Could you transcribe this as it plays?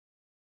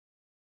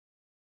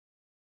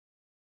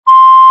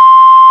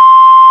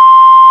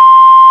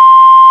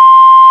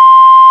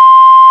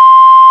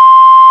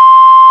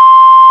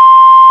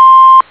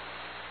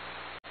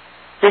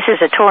This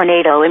is a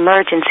tornado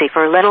emergency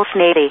for Little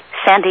Sandy,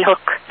 Sandy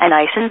Hook, and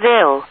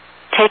Isonville.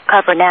 Take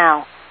cover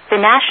now. The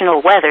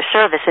National Weather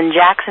Service in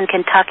Jackson,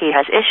 Kentucky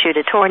has issued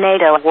a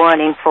tornado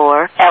warning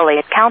for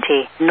Elliott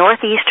County,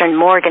 northeastern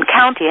Morgan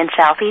County, and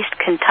southeast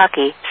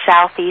Kentucky,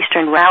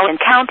 southeastern Rowan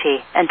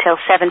County,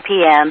 until 7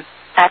 p.m.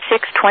 At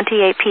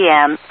 6:28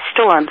 p.m.,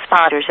 storm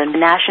spotters and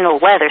the National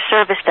Weather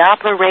Service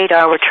Doppler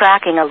radar were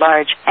tracking a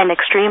large and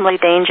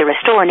extremely dangerous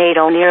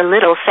tornado near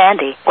Little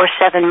Sandy, or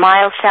 7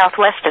 miles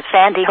southwest of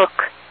Sandy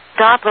Hook.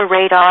 Doppler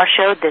radar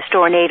showed this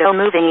tornado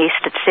moving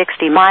east at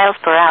 60 miles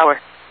per hour.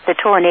 The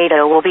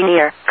tornado will be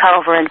near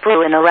Culver and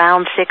Bruin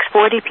around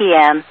 6:40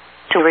 p.m.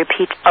 To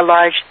repeat, a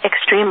large,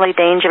 extremely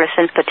dangerous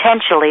and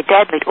potentially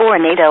deadly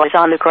tornado is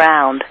on the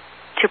ground.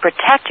 To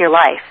protect your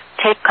life,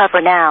 take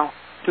cover now.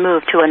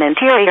 Move to an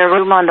interior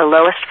room on the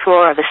lowest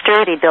floor of a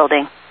sturdy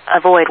building.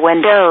 Avoid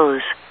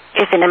windows.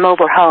 If in a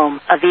mobile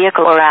home, a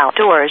vehicle, or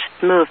outdoors,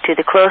 move to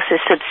the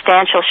closest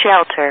substantial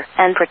shelter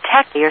and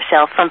protect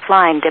yourself from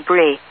flying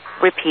debris.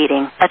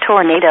 Repeating, a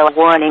tornado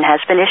warning has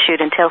been issued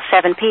until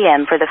 7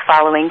 p.m. for the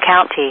following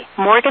county: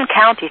 Morgan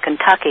County,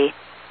 Kentucky.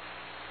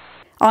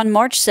 On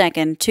March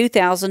 2,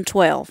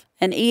 2012,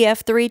 an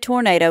EF3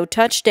 tornado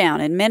touched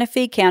down in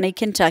Menifee County,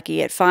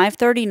 Kentucky at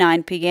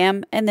 5:39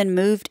 p.m. and then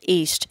moved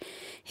east,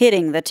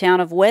 hitting the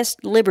town of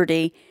West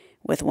Liberty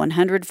with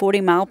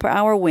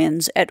 140-mile-per-hour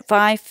winds at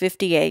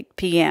 5:58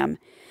 p.m.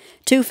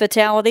 2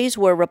 fatalities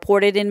were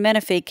reported in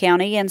Menifee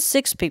County and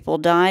 6 people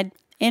died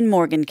in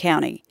Morgan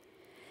County.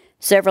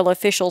 Several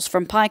officials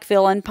from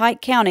Pikeville and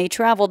Pike County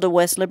traveled to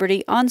West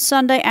Liberty on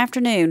Sunday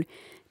afternoon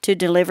to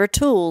deliver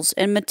tools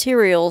and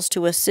materials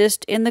to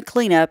assist in the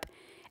cleanup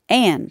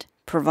and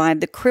provide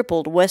the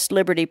crippled West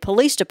Liberty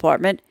Police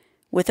Department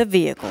with a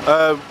vehicle.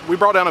 We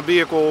brought down a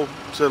vehicle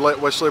to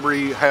let West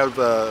Liberty have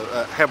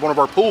one of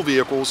our pool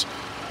vehicles.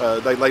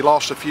 They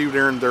lost a few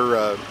during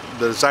their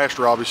the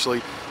disaster,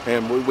 obviously,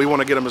 and we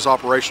want to get them as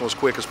operational as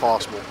quick as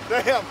possible.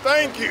 Damn,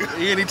 thank you.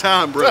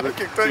 Anytime, brother.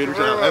 Thank you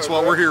very much. That's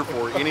what we're here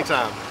for.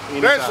 Anytime.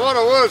 That's what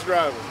I was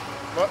driving.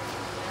 But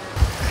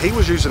he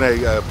was using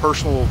a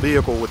personal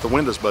vehicle with the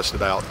windows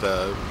busted out.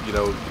 You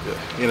know,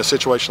 in a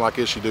situation like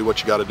this, you do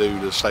what you got to do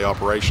to stay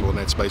operational, and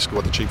that's basically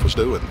what the chief was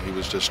doing. He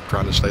was just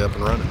trying to stay up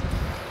and running.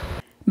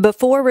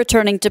 Before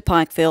returning to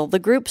Pikeville, the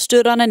group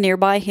stood on a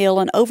nearby hill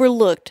and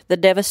overlooked the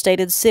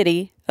devastated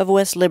city of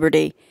West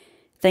Liberty,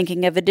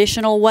 thinking of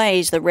additional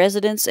ways the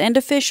residents and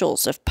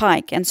officials of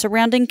Pike and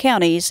surrounding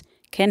counties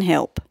can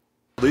help.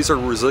 These are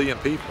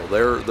resilient people.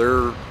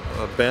 They're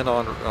bent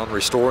on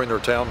restoring their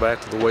town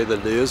back to the way that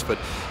it is, but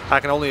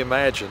I can only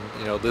imagine,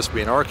 you know, this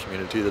being our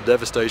community, the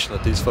devastation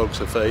that these folks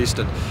have faced,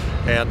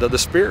 and the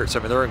spirits. I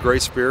mean, they're in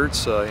great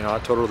spirits. You know, I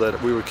told her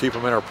that we would keep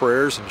them in our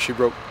prayers, and she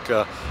broke.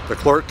 The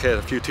clerk had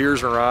a few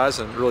tears in her eyes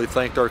and really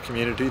thanked our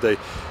community. They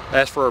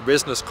asked for our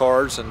business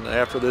cards, and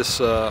after this,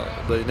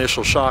 the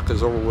initial shock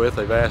is over with,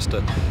 they've asked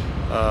to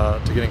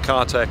get in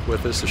contact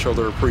with us to show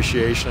their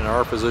appreciation. And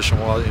our position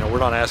was, you know, we're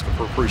not asking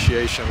for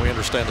appreciation. We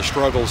understand the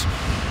struggles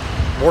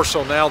more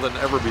so now than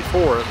ever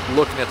before,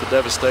 looking at the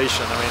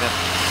devastation. I mean,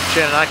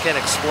 Shannon, I can't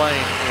explain,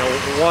 you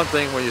know, one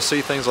thing when you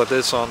see things like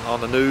this on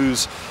the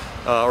news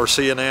or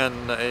CNN,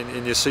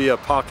 and you see a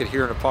pocket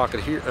here and a pocket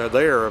here,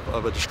 there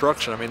of a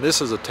destruction. I mean,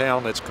 this is a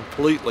town that's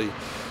completely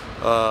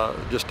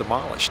just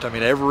demolished. I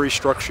mean, every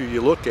structure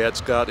you look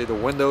at's got either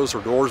windows or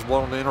doors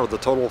blown in, or the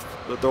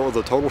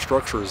total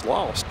structure is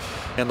lost.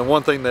 And the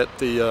one thing that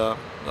the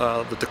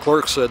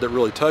clerk said that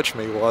really touched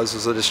me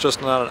is that it's just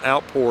not an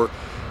outpour.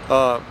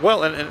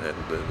 Well,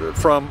 and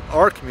from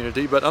our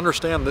community, but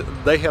understand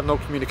that they have no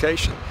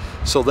communication.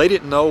 So they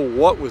didn't know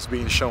what was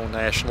being shown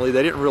nationally.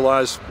 They didn't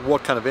realize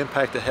what kind of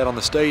impact it had on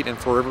the state, and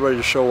for everybody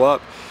to show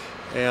up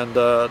and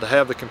to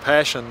have the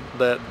compassion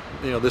that,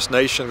 you know, this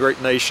nation,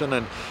 great nation,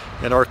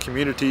 and our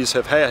communities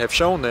have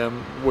shown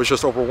them was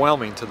just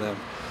overwhelming to them.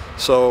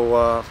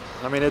 So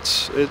I mean,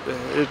 it's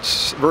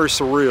very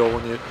surreal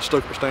when you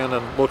stand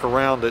and look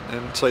around it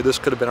and say this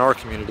could have been our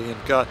community. And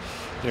God,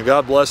 you know,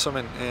 God bless them,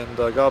 and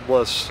God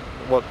bless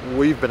what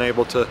we've been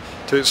able to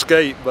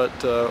escape. But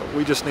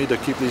we just need to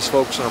keep these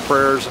folks in our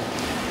prayers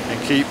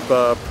and keep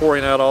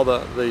pouring out all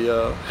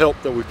the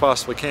help that we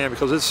possibly can,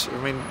 because it's,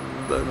 I mean,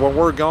 when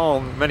we're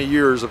gone, many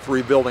years of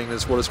rebuilding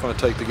is what it's going to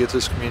take to get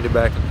this community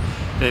back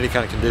in any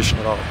kind of condition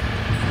at all.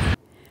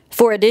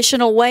 For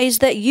additional ways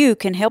that you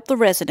can help the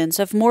residents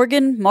of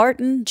Morgan,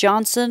 Martin,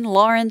 Johnson,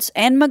 Lawrence,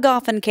 and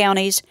Magoffin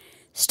counties,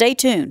 stay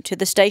tuned to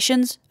the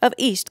stations of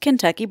East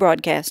Kentucky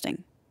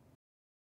Broadcasting.